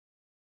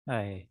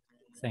Hi,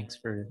 thanks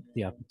for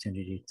the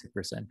opportunity to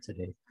present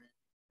today.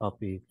 I'll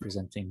be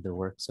presenting the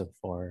work so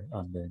far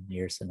on the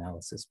NIRS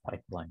analysis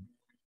pipeline.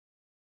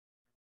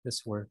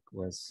 This work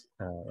was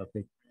a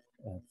big,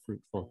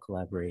 fruitful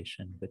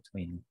collaboration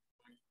between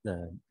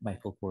the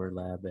Michael Bohr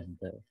lab and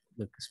the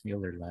Lucas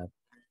Mueller lab.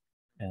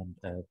 And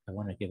I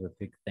want to give a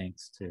big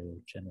thanks to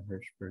Jenna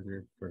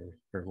Hirschberger for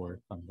her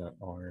work on the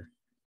R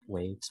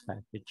Waves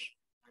package.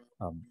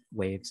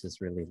 Waves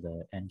is really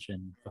the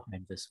engine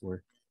behind this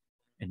work,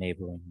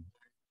 enabling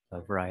a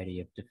variety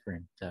of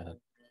different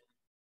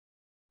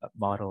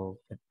model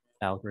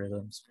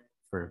algorithms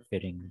for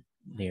fitting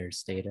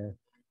NIRS data,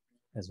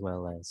 as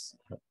well as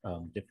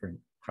different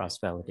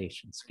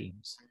cross-validation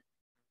schemes.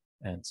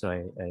 And so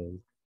I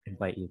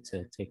invite you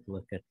to take a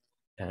look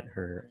at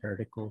her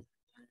article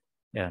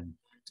and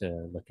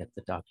to look at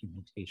the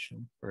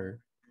documentation for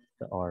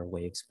the R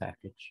Waves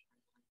package.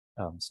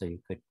 So you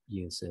could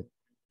use it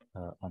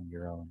on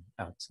your own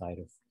outside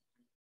of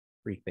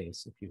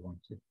Breedbase if you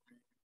want to.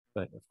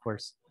 But of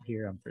course,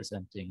 here I'm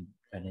presenting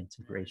an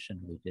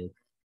integration we did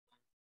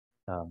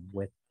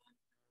with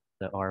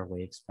the R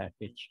Waves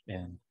package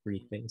and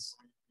Breedbase.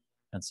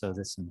 And so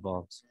this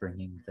involves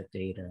bringing the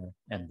data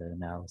and the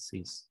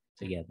analyses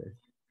together.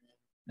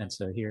 And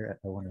so here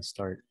I want to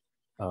start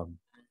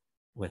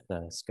with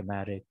a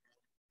schematic.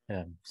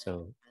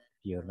 So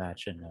if you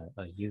imagine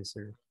a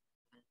user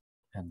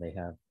and they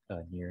have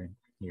near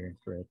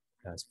infrared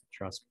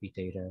spectroscopy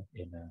data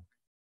in a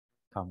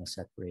comma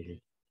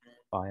separated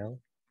file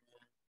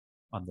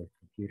on their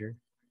computer,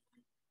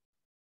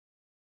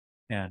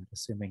 and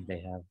assuming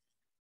they have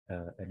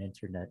an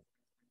internet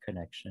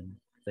connection,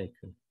 they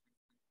could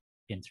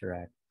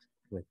interact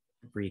with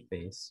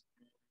Breedbase,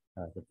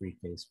 the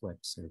Breedbase web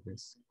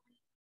service.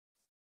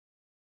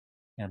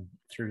 And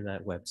through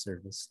that web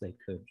service, they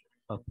could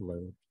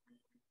upload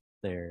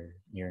their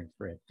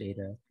near-infrared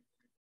data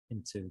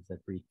into the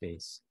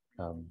Breedbase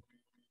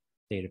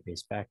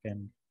database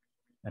backend,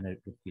 and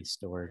it would be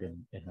stored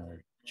in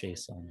our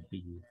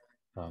JSON-B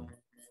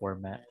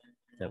format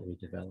that we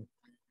developed.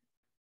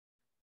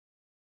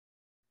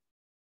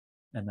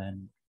 And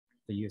then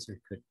the user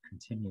could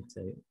continue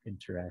to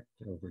interact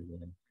over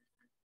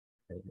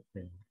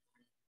the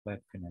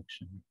web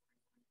connection.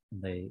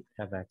 And they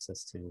have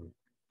access to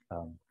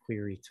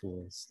query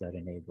tools that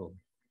enable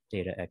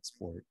data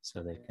export,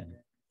 so they can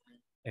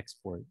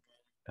export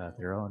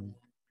their own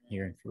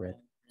near infrared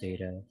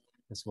data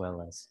as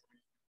well as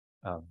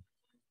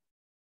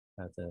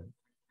the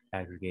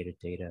aggregated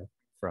data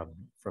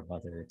from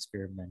other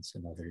experiments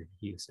and other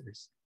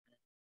users.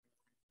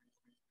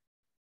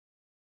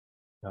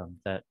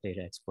 That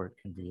data export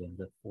can be in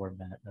the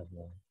format of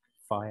a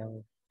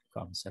file,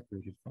 comma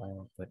separated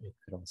file, but it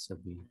could also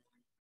be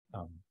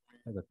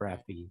the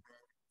Brappy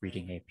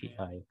reading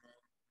API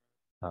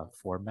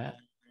format.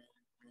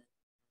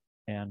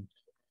 And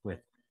with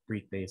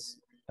Breedbase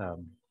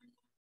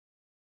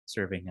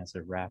serving as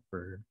a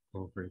wrapper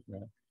over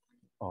the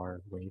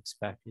R Waves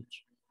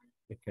package,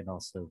 it can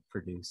also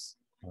produce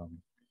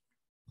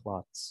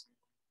plots.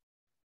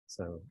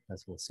 So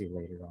as we'll see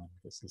later on,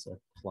 this is a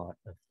plot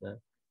of the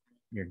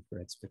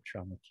near-infrared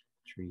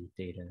spectrometry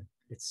data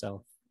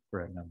itself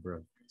for a number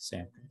of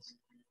samples.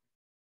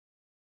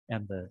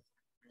 And the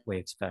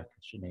Waves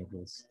package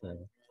enables the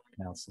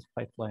analysis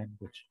pipeline,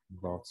 which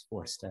involves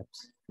 4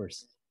 steps.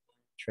 First,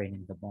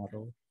 training the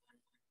model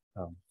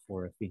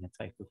for a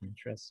phenotype of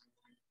interest,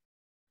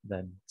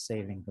 then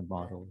saving the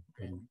model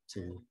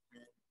into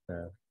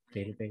the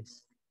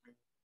database,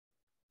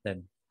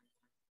 then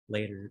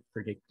later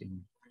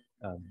predicting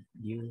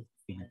new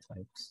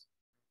phenotypes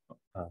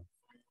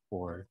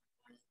for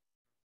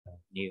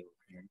new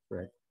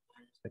near-infrared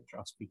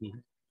spectroscopy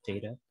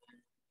data,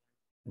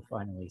 and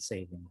finally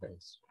saving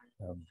those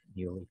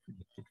newly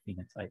predicted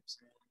phenotypes.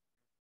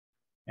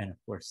 And of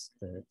course,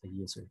 the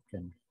user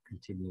can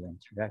continue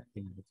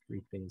interacting with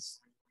Breedbase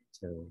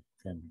to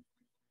then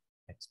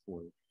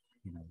export,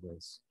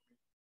 those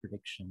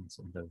predictions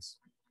and those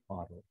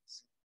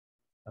models.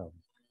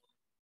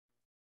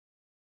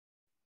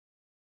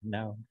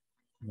 Now,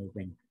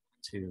 moving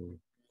to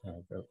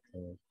the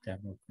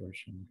demo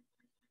portion.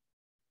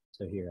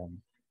 So here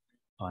I'm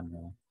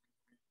on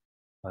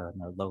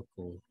a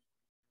local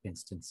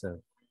instance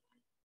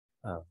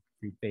of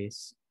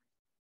Breedbase.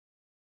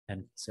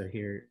 And so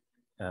here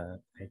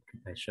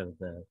I show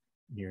the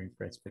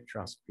near-infrared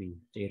spectroscopy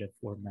data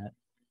format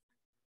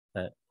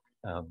that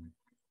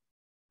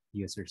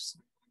users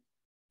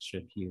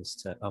should use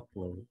to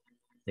upload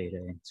data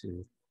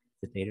into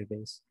the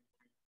database.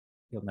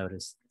 You'll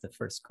notice the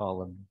first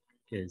column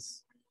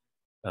is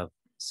of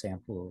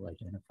sample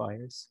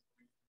identifiers.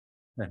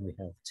 Then we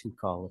have 2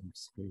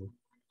 columns here,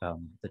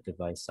 the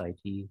device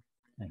ID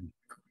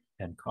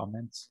and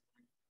comments.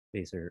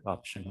 These are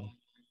optional.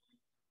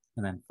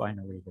 And then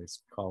finally,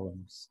 there's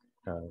columns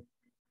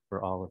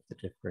for all of the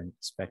different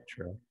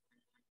spectra,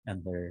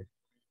 and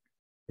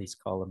these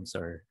columns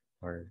are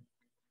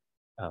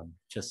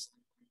just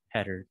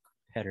headered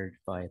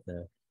by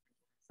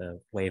the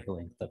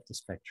wavelength of the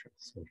spectra.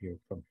 So here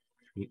from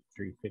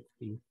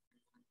 350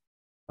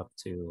 up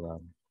to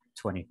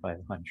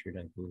 2,500,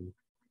 I believe.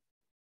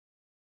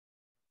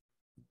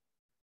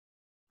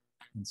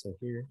 And so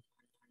here,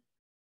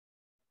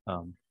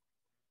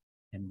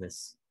 in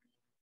this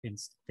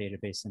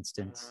database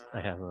instance,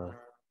 I have a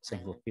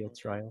single field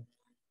trial,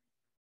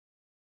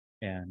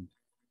 and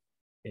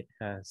it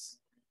has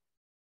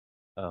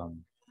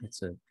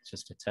it's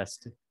just a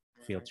test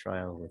field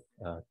trial with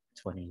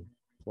 20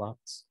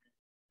 plots,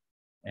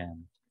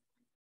 and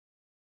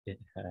it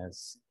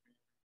has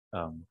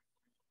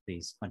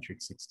these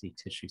 160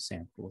 tissue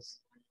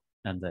samples,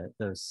 and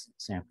those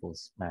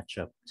samples match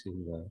up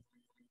to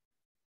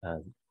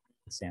the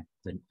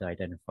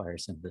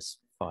identifiers in this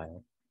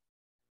file.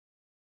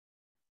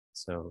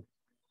 So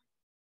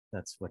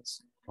that's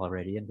what's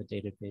already in the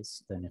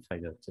database. Then if I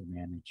go to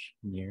manage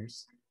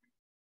NIRS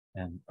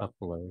and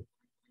upload,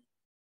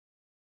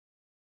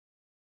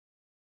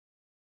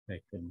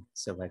 I can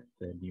select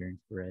the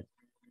near-infrared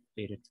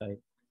data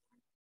type.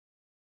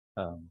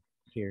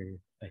 Here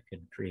I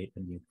can create a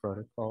new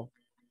protocol.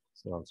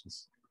 So I'll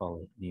just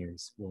call it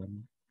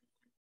NIRS1.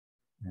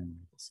 And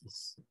this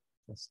is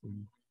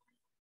testing.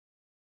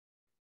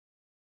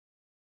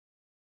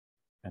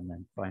 And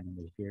then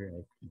finally here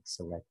I can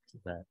select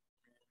that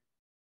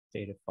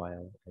data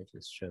file I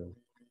just showed.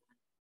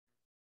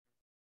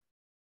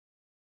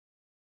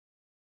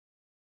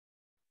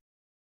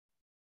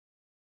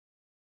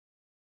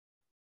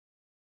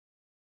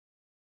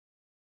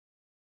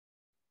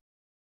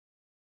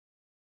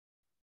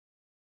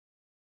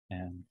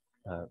 And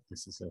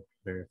this is a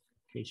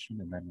verification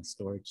and then a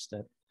storage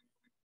step.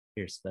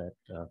 Here's that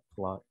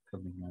plot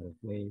coming out of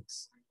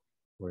waves,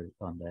 where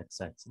on the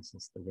x-axis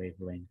is the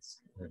wavelengths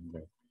and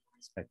the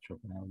spectral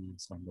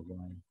values on the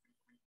y.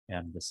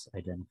 And this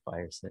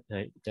identifies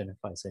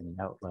any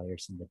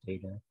outliers in the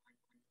data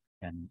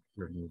and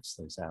removes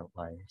those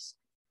outliers.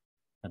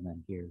 And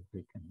then here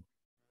we can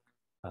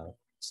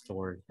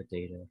store the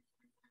data.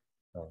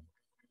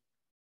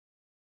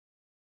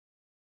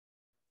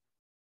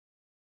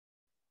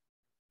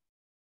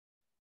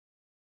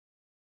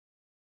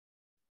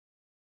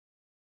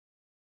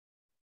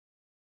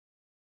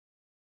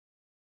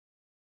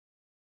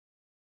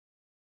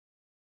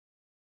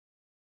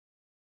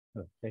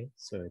 Okay,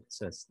 so it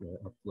says the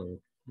upload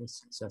was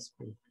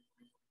successful.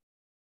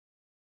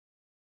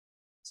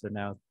 So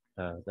now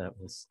that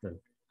was the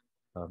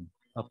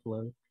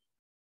upload.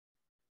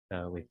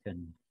 We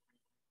can,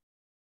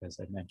 as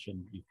I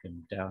mentioned, you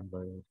can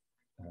download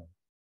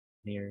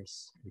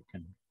NIRS, you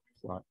can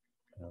plot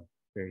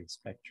various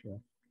spectra.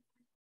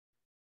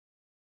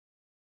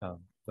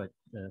 But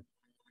the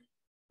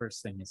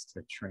first thing is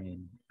to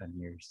train a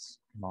NIRS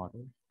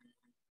model.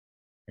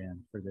 And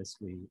for this,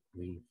 we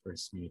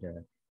first need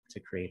to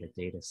create a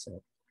data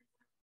set.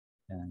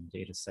 And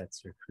data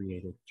sets are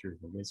created through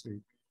the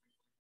wizard.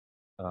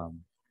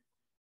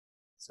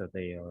 So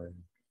they are,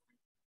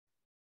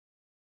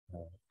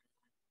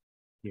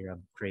 here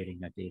I'm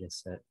creating a data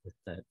set with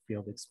that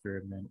field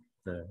experiment,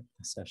 the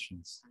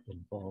sessions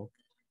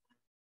involved,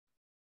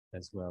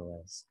 as well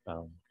as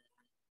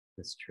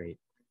this trait,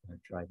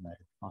 dry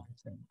matter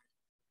content.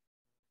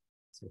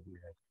 So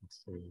here I can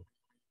say,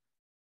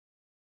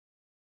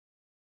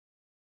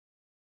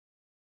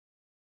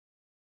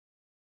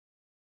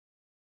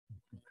 I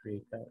can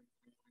create that.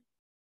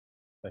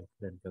 If I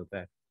then go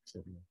back to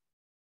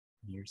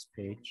the NIRS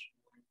page,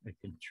 I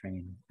can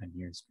train a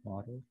NIRS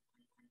model.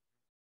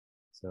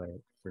 So I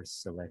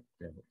first select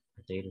a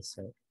data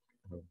set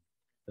of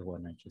the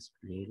one I just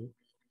created.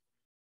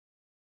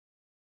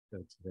 Go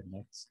to the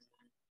next.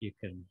 You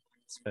can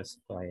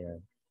specify a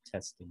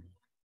testing,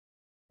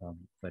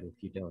 but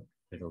if you don't,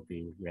 it'll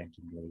be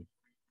randomly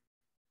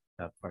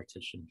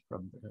partitioned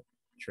from the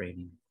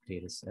training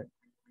data set.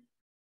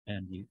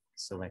 And you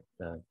select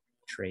the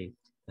trait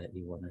that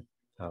you want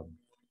to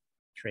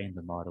train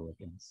the model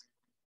against.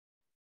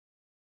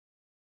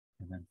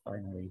 And then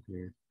finally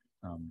here,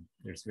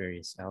 there's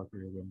various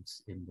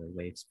algorithms in the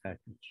waves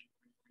package,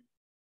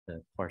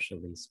 the partial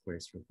least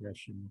squares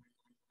regression,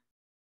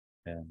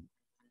 and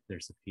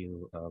there's a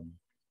few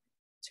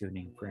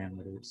tuning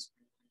parameters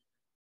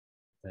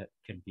that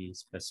can be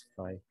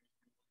specified.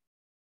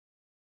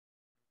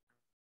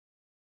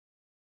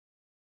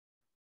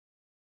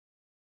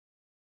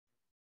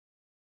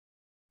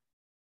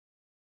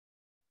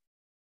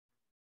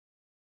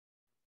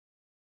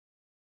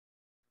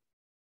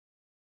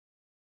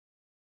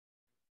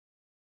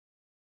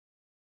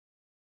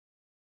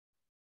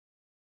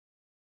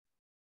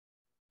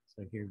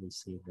 So here we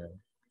see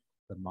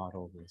the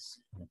model was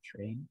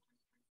trained.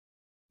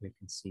 We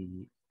can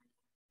see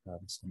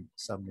some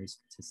summary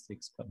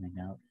statistics coming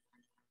out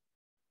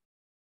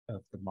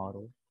of the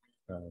model.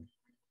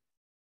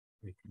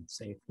 We can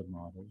save the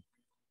model.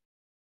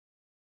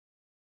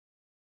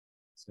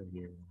 So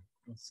here,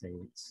 let's say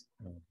it's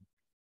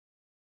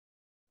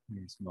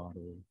here's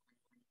model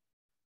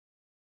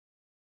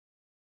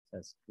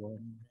test 1,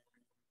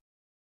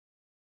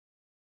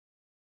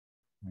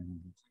 and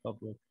it's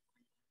public.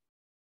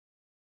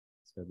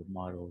 So the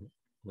model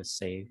was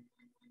saved.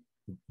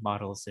 The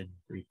models in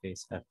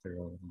Breedbase have their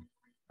own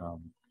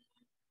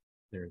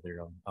they're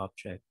their own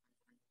object.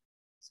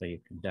 So you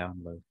can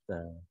download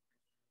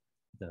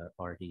the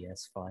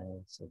RDS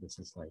file. So this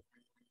is like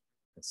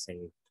the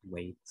saved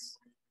weights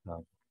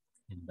um,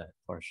 in that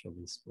partial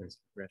least squares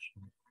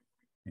regression,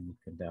 and you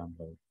can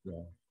download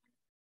the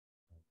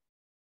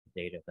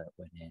data that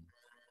went in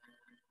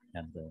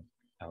and the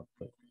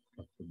output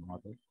of the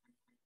model.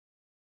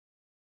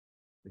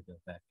 We go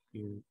back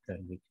here,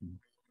 then we can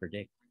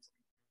predict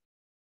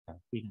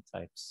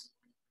phenotypes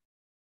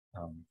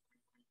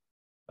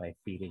by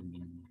feeding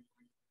in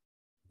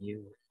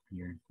new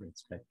near-infrared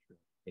spectral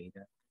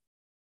data.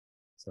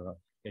 So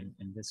in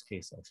this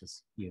case, I'll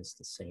just use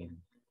the same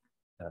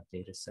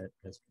data set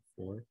as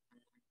before.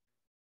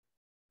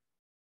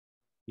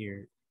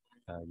 Here,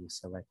 you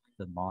select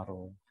the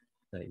model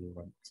that you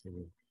want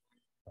to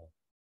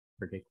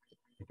predict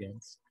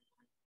against.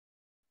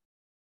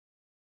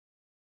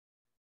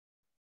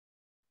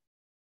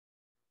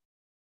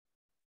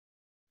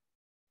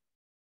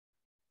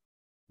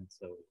 And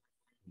so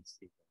we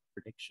see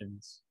the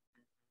predictions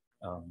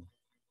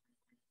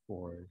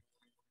for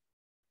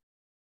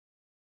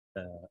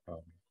the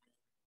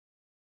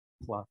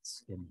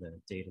plots in the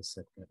data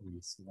set that we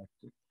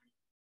selected.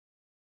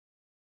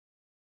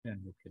 And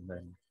we can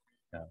then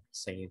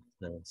save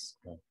those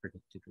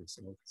predicted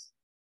results.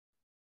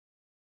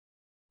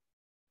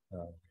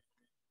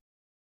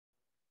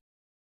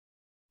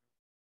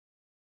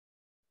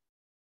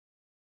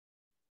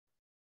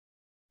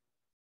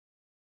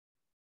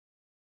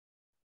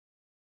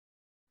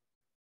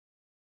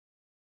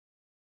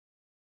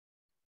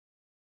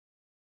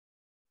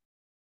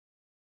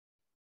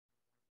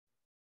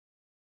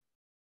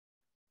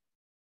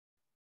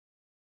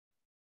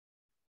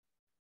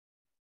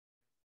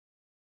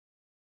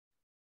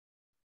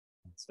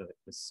 And so it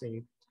was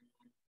saved,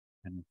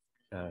 and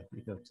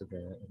you go to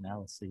the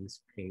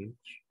analyses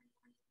page.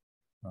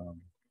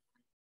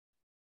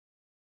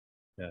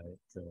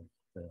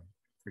 The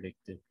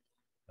predicted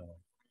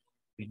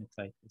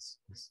phenotype is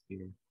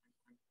here.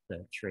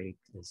 The trait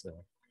is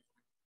a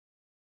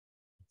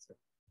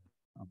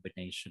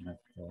combination of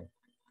the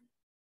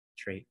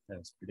trait that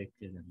was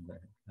predicted and the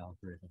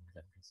algorithm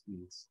that was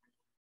used.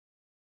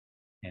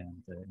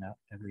 And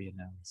every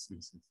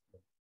analysis is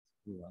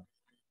through a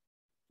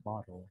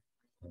model.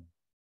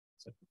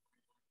 So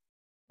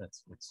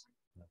that's what's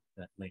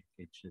that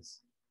linkage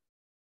is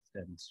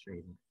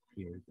demonstrated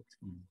here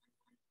between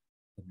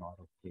the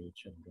model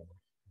page and the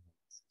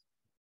analysis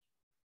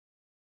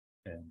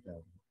page. And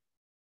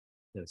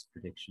those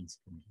predictions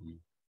can be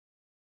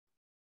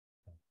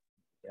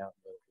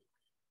downloaded.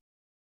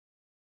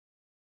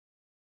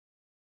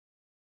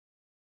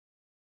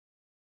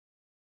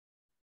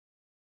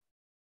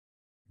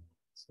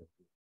 So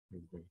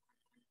here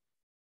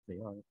they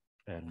are,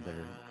 and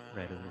they're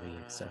readily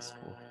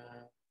accessible.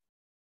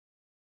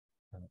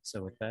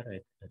 So with that,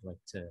 I'd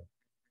like to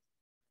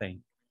thank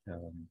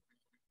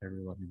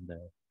everyone in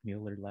the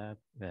Mueller lab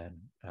and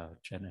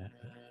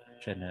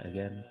Jenna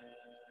again,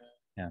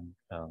 and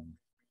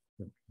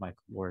the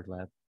Michael Ward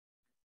lab,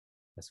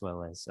 as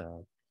well as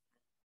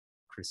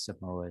Chris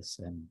Samoas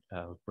and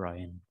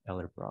Brian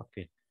Ellerbrock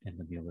in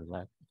the Mueller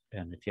lab.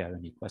 And if you have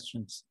any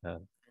questions,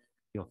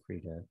 feel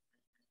free to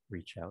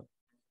reach out.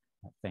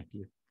 Thank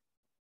you.